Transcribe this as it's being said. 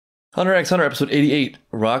Hunter x Hunter episode 88,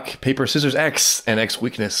 Rock, Paper, Scissors X, and X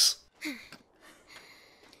weakness.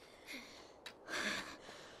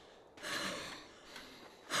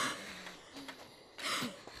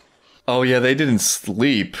 Oh yeah, they didn't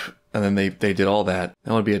sleep, and then they did all that.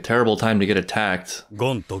 That would be a terrible time to get attacked.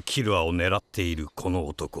 Gonとキルアを狙っているこの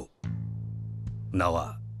男。名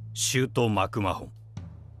はシュート・マクマホン。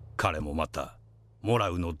彼もまたモラ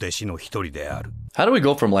ウの弟子の一人である。How do we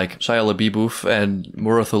go from like Shia LaBeouf and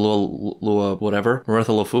Murathalua whatever,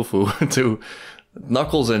 Murathalufufu to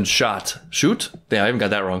Knuckles and Shot? Shoot? Yeah, I even got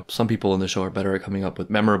that wrong. Some people in the show are better at coming up with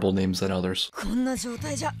memorable names than others.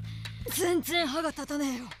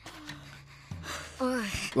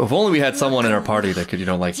 If only we had someone in our party that could, you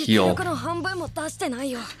know, like heal.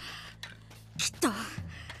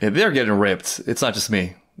 Yeah, they're getting ripped. It's not just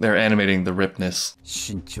me. They're animating the ripness.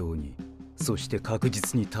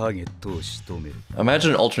 Imagine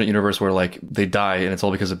an alternate universe where, like, they die and it's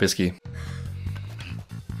all because of Bisky.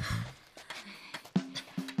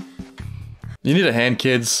 You need a hand,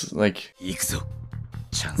 kids. Like...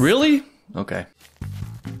 Really? Okay.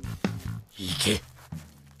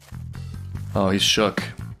 Oh, he's shook.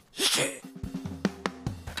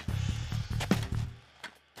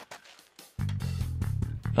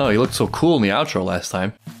 Oh, he looked so cool in the outro last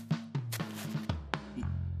time.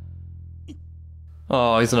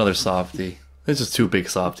 Oh, he's another softie. This is two big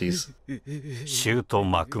softies.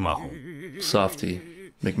 Softie.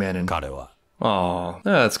 McMahon. Oh,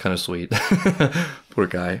 that's kind of sweet. Poor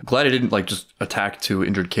guy. Glad he didn't, like, just attack two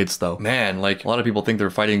injured kids, though. Man, like, a lot of people think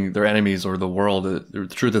they're fighting their enemies or the world. The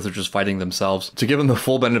truth is they're just fighting themselves. To give him the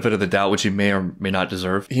full benefit of the doubt, which he may or may not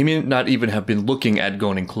deserve, he may not even have been looking at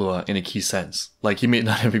Gon and Klua in a key sense. Like, he may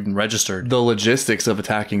not have even registered the logistics of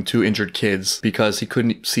attacking two injured kids because he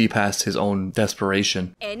couldn't see past his own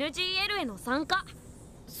desperation. Gon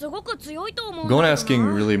asking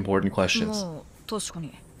really important questions. So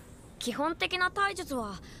it's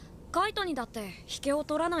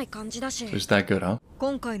that good, huh?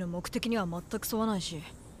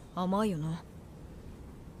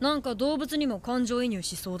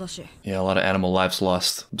 Yeah, a lot of animal lives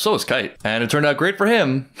lost. So is Kite. And it turned out great for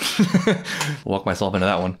him. Walk myself into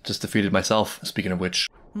that one. Just defeated myself, speaking of which.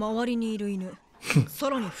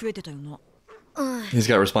 He's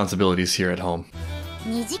got responsibilities here at home.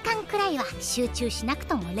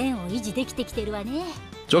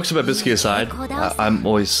 Jokes about Bisky aside, I'm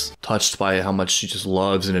always touched by how much she just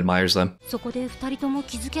loves and admires them. I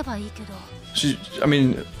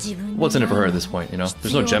mean, what's in it for her at this point, you know?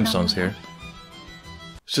 There's no gemstones here.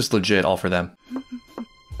 It's just legit all for them.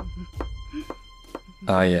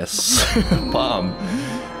 Ah, yes. Palm.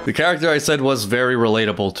 The character I said was very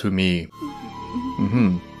relatable to me.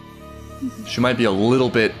 She might be a little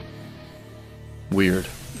bit weird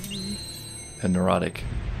and neurotic.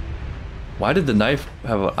 Why did the knife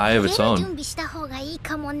have an eye of its own?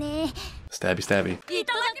 Stabby, stabby.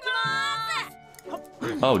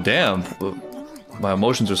 Oh, damn. My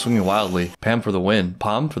emotions are swinging wildly. Pam for the win.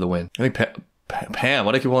 Pam for the win. I think Pam.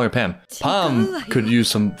 Why do I keep calling her Pam? Pam could use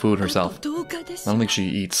some food herself. I don't think she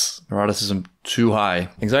eats. Neuroticism too high.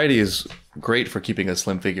 Anxiety is great for keeping a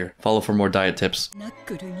slim figure. Follow for more diet tips.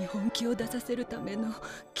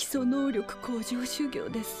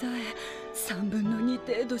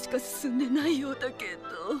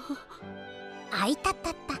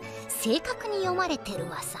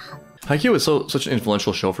 Haikyuu is such an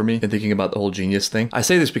influential show for me in thinking about the whole genius thing. I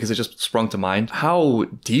say this because it just sprung to mind how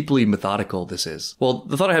deeply methodical this is. Well,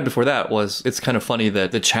 the thought I had before that was it's kind of funny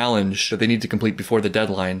that the challenge that they need to complete before the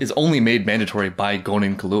deadline is only made mandatory by Gon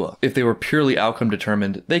and Killua. If they were purely outcome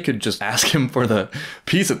determined, they could just ask him for the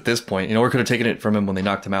piece at this point, you know, or could have taken it from him when they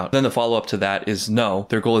knocked him out. Then the follow-up to that is no,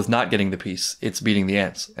 their goal is not getting the piece, it's beating the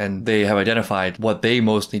ants. And they have identified what they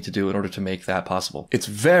most need to do in order to make that possible. It's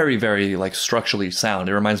very, very, like, structurally sound.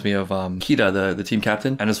 It reminds me of Kita, the team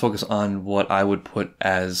captain, and is focused on what I would put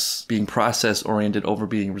as being process-oriented over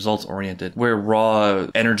being results-oriented, where raw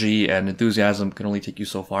energy and enthusiasm can only take you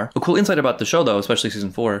so far. A cool insight about the show, though, especially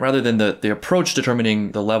season 4, rather than the approach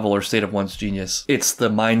determining the level or state of one's genius, it's the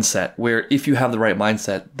mindset, where if you have the right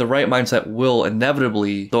mindset will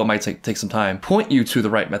inevitably, though it might take some time, point you to the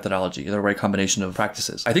right methodology, the right combination of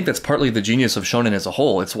practices. I think that's partly the genius of shonen as a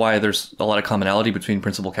whole. It's why there's a lot of commonality between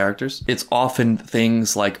principal characters. It's often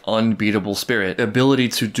things like unbeatable spirit, ability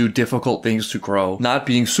to do difficult things to grow, not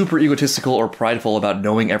being super egotistical or prideful about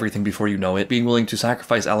knowing everything before you know it, being willing to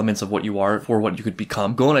sacrifice elements of what you are for what you could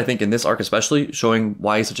become. Gon, I think, in this arc especially, showing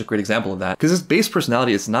why he's such a great example of that. Because his base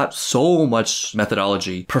personality is not so much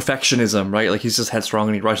methodology, perfectionism, right? Like he's just headstrong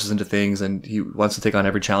and he rushes into things and he wants to take on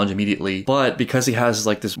every challenge immediately. But because he has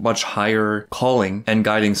like this much higher calling and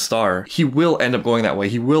guiding star, he will end up going that way.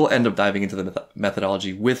 He will end up diving into the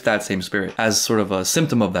methodology with that same spirit as sort of a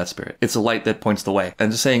symptom of that spirit. It's a light that points the way.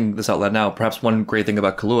 And just saying this out loud now, perhaps one great thing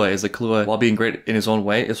about Kahlua is that Kahlua, while being great in his own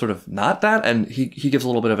way, is sort of not that, and he gives a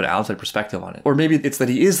little bit of an outside perspective on it. Or maybe it's that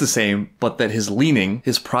he is the same, but that his leaning,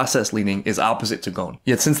 his process leaning, is opposite to Gon.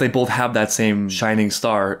 Yet since they both have that same shining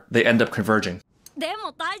star, they end up converging.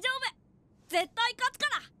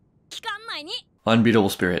 Unbeatable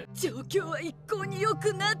spirit.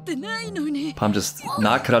 Palm just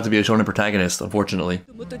not cut out to be a shonen protagonist, unfortunately.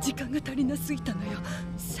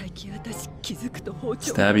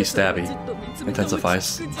 Stabby, stabby.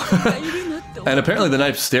 Intensifies. And apparently the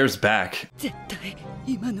knife stares back.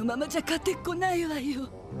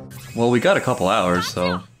 Well, we got a couple hours,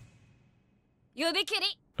 so...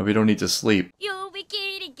 we don't need to sleep.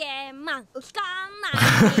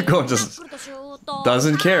 Gon just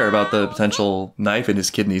doesn't care about the potential knife in his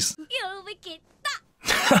kidneys.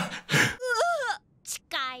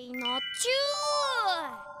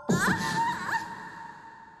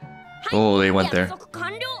 Oh, they went there.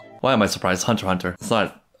 Why am I surprised? Hunter x Hunter. It's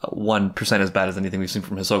not 1% as bad as anything we've seen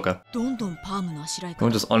from Hisoka.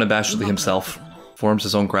 Gon just unabashedly himself forms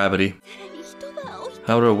his own gravity.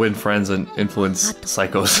 How to win friends and influence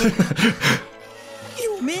psychos.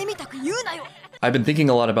 I've been thinking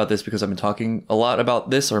a lot about this because I've been talking a lot about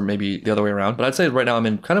this, or maybe the other way around. But I'd say right now I'm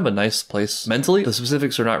in kind of a nice place mentally. The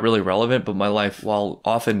specifics are not really relevant, but my life, while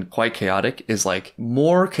often quite chaotic, is like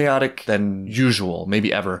more chaotic than usual,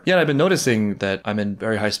 maybe ever. Yet I've been noticing that I'm in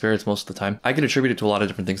very high spirits most of the time. I can attribute it to a lot of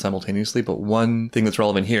different things simultaneously, but one thing that's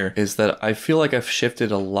relevant here is that I feel like I've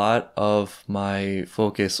shifted a lot of my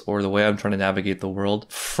focus, or the way I'm trying to navigate the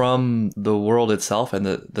world, from the world itself and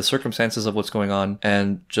the circumstances of what's going on,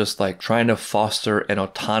 and just like trying to foster an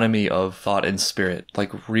autonomy of thought and spirit,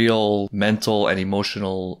 like real mental and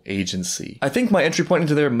emotional agency. I think my entry point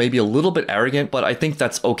into there may be a little bit arrogant, but I think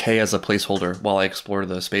that's okay as a placeholder while I explore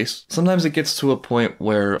the space. Sometimes it gets to a point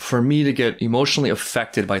where for me to get emotionally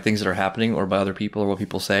affected by things that are happening or by other people or what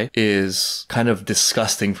people say is kind of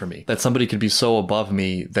disgusting for me. That somebody could be so above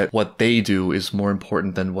me that what they do is more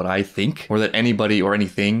important than what I think, or that anybody or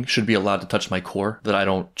anything should be allowed to touch my core that I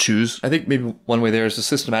don't choose. I think maybe one way there is just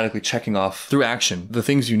systematically checking off through action the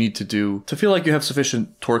things you need to do to feel like you have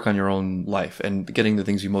sufficient torque on your own life and getting the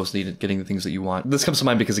things you most need and getting the things that you want. This comes to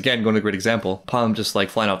mind because, again, Gon, a great example. Palm just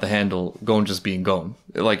like flying out the handle, Gon just being Gon.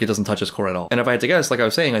 Like, it doesn't touch his core at all. And if I had to guess, like I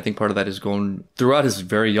was saying, I think part of that is Gon, throughout his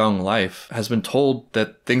very young life, has been told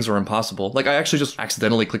that things are impossible. Like, I actually just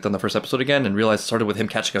accidentally clicked on the first episode again and realized it started with him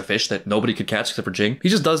catching a fish that nobody could catch except for Jing. He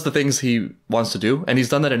just does the things he wants to do, and he's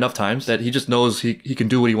done that enough times that he just knows he can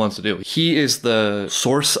do what he wants to do. He is the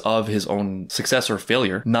source of his own success or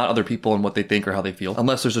failure, not other people and what they think or how they feel,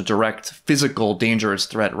 unless there's a direct, physical, dangerous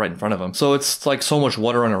threat right in front of him. So it's like so much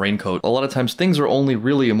water on a raincoat. A lot of times things are only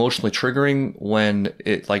really emotionally triggering when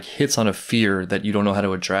it like hits on a fear that you don't know how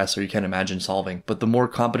to address or you can't imagine solving. But the more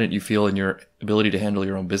competent you feel in your ability to handle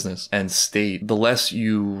your own business and state, the less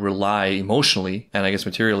you rely emotionally and I guess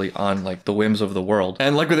materially on like the whims of the world.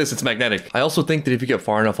 And like with this, it's magnetic. I also think that if you get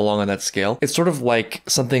far enough along on that scale, it's sort of like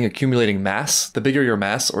something accumulating mass. The bigger your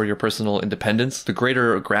mass or your personal independence, the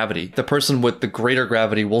greater gravity. The person with the greater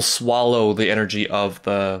gravity will swallow the energy of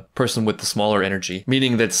the person with the smaller energy,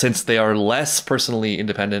 meaning that since they are less personally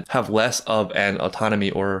independent, have less of an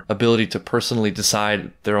autonomy or ability to personally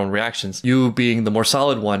decide their own reactions, you being the more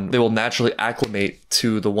solid one, they will naturally acclimate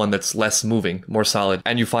to the one that's less moving, more solid.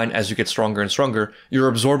 And you find as you get stronger and stronger, you're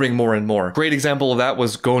absorbing more and more. Great example of that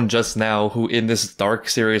was Gon just now, who in this dark,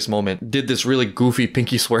 serious moment did this really goofy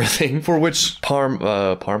pinky swear thing for which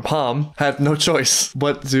Palm had no choice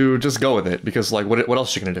but to just go with it, because like what else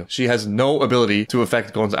is she gonna do? She has no ability to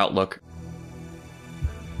affect Gon's outlook.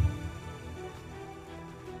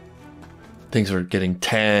 Things are getting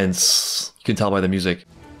tense. You can tell by the music.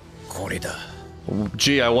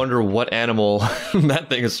 Gee, I wonder what animal that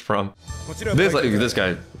thing is from. This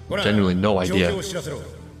guy, genuinely no idea.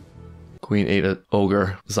 Queen ate an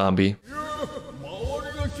ogre zombie.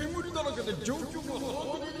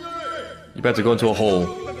 You about to go into a hole.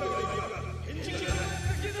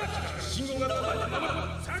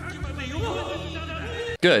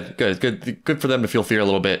 Good for them to feel fear a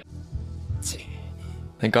little bit.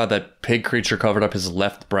 Thank God that pig creature covered up his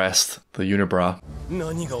left breast, the unibrow.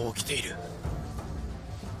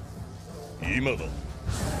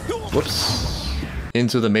 Whoops.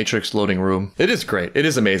 Into the Matrix loading room. It is great. It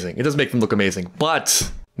is amazing. It does make them look amazing.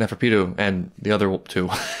 But Neferpitou and the other two.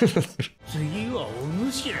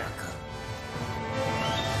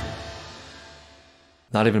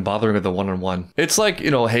 Not even bothering with the one-on-one. It's like,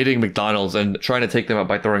 you know, hating McDonald's and trying to take them out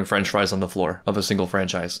by throwing French fries on the floor of a single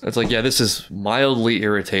franchise. It's like, yeah, this is mildly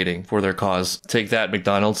irritating for their cause. Take that,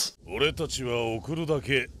 McDonald's. Oh,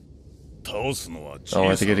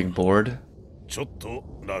 are they getting bored?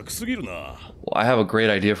 Well, I have a great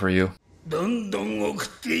idea for you.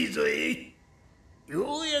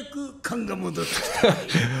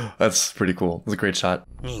 That's pretty cool. That's a great shot.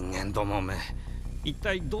 It's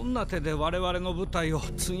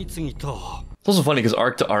also funny because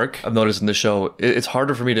arc to arc, I've noticed in the show, it's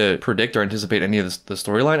harder for me to predict or anticipate any of the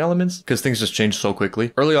storyline elements because things just change so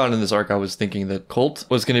quickly. Early on in this arc, I was thinking that Colt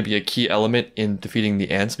was going to be a key element in defeating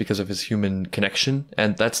the ants because of his human connection,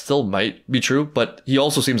 and that still might be true, but he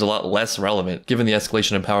also seems a lot less relevant given the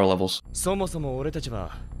escalation in power levels.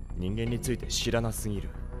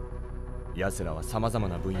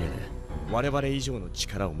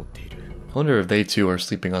 I wonder if they too are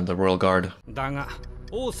sleeping on the Royal Guard. That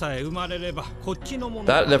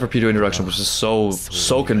Neferpitou introduction was just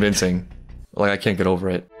so convincing. Like, I can't get over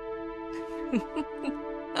it.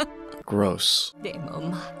 Gross.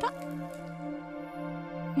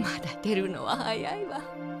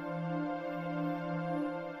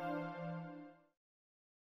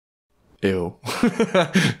 Ew.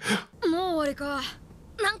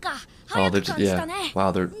 Oh, they're just, yeah.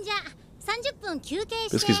 Wow, they're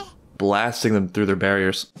basically blasting them through their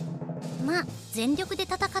barriers.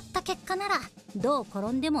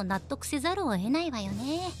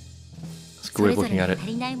 It's good looking at it.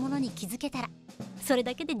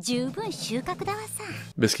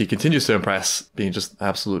 Bisky continues to impress, being just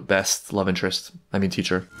absolute best love interest. I mean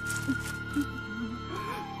teacher.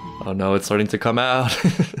 Oh no, it's starting to come out.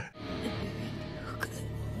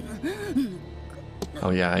 Oh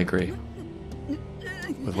yeah, I agree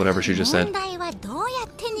with whatever she just said.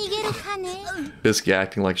 Bisky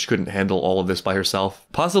acting like she couldn't handle all of this by herself,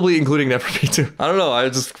 possibly including Neferpitou. I don't know, I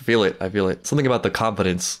just feel it. I feel it. Something about the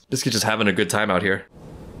confidence. Bisky just having a good time out here.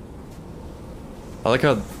 I like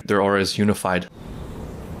how their aura is unified.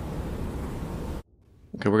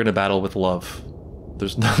 Okay, we're gonna battle with love.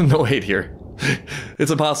 There's no hate here. It's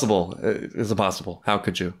impossible. It's impossible. How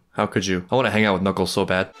could you? How could you? I want to hang out with Knuckles so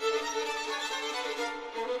bad.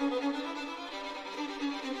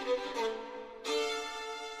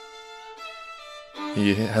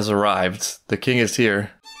 He has arrived. The king is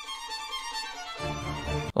here.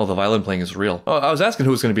 Oh, the violin playing is real. Oh, I was asking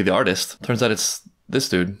who was going to be the artist. Turns out it's this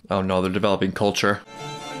dude. Oh no, they're developing culture.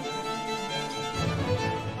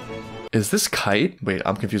 Is this Kite? Wait,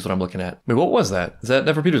 I'm confused what I'm looking at. Wait, what was that? Is that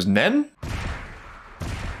Neferpitou's Nen?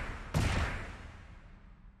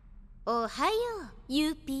 Ohayo,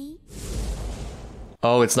 Yuppie.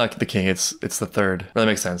 Oh, it's not the king, it's the third. That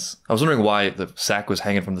makes sense. I was wondering why the sack was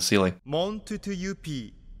hanging from the ceiling.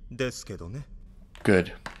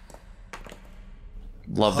 Good.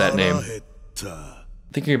 Love that name.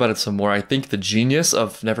 Thinking about it some more, I think the genius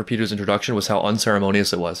of Neferpitou's introduction was how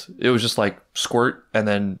unceremonious it was. It was just like squirt and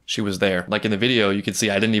then she was there. Like in the video, you can see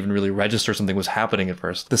I didn't even really register something was happening at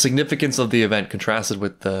first. The significance of the event contrasted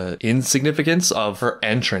with the insignificance of her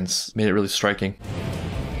entrance made it really striking.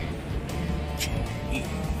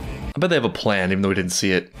 I bet they have a plan, even though we didn't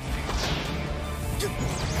see it.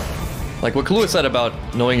 Like what Kahlua said about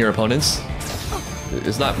knowing your opponents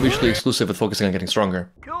is not mutually exclusive with focusing on getting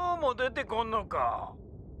stronger.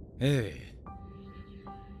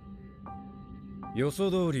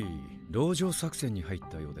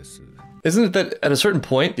 Isn't it that at a certain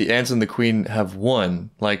point, the ants and the queen have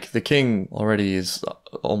won? Like, the king already is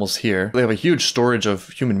almost here. They have a huge storage of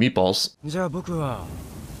human meatballs.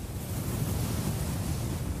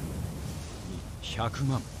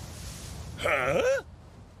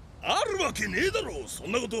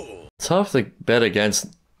 Tough to bet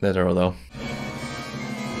against Netero, though.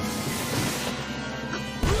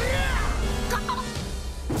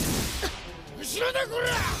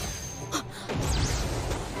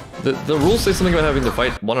 The rules say something about having to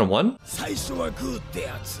fight one-on-one?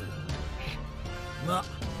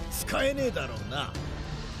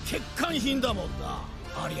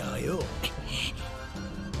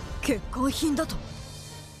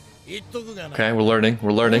 Okay, we're learning.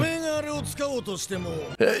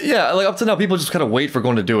 Yeah, like up to now, people just kind of wait for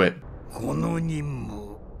Gon to do it.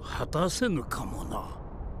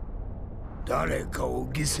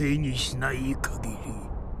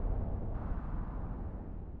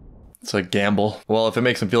 It's a gamble. Well, if it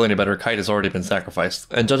makes him feel any better, Kite has already been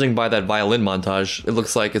sacrificed. And judging by that violin montage, it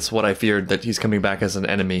looks like it's what I feared, that he's coming back as an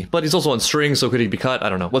enemy. But he's also on string, so could he be cut? I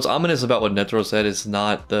don't know. What's ominous about what Netero said is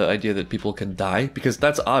not the idea that people can die, because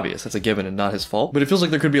that's obvious. That's a given and not his fault. But it feels like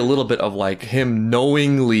there could be a little bit of like him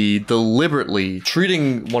knowingly, deliberately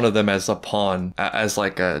treating one of them as a pawn, as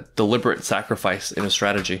like a deliberate sacrifice in a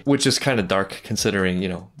strategy, which is kind of dark considering, you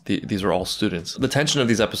know, these are all students. The tension of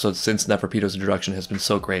these episodes since Neferpito's introduction has been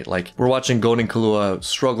so great. Like, we're watching Gon and Killua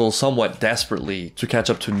struggle somewhat desperately to catch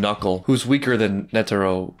up to Knuckle, who's weaker than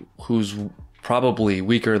Netero, who's probably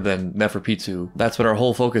weaker than Neferpitou. That's been our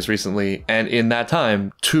whole focus recently. And in that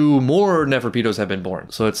time, 2 more Neferpitos have been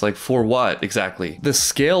born. So it's like, for what exactly? The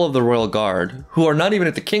scale of the Royal Guard, who are not even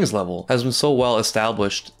at the king's level, has been so well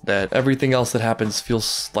established that everything else that happens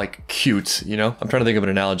feels like cute, you know? I'm trying to think of an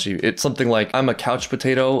analogy. It's something like, I'm a couch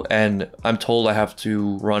potato and I'm told I have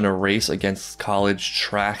to run a race against college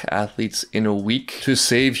track athletes in a week to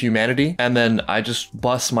save humanity. And then I just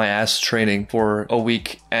bust my ass training for a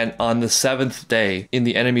week. And on the 7th day, in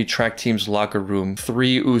the enemy track team's locker room,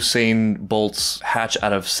 3 Usain Bolts hatch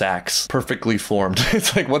out of sacks, perfectly formed.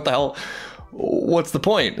 It's like, what the hell? What's the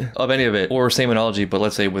point of any of it? Or same analogy, but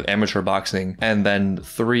let's say with amateur boxing, and then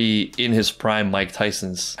 3 in his prime Mike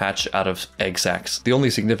Tysons hatch out of egg sacs. The only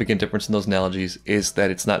significant difference in those analogies is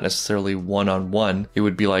that it's not necessarily one-on-one. It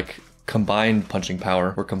would be like combined punching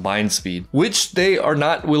power or combined speed, which they are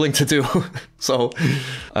not willing to do. So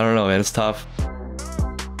I don't know, man, it's tough.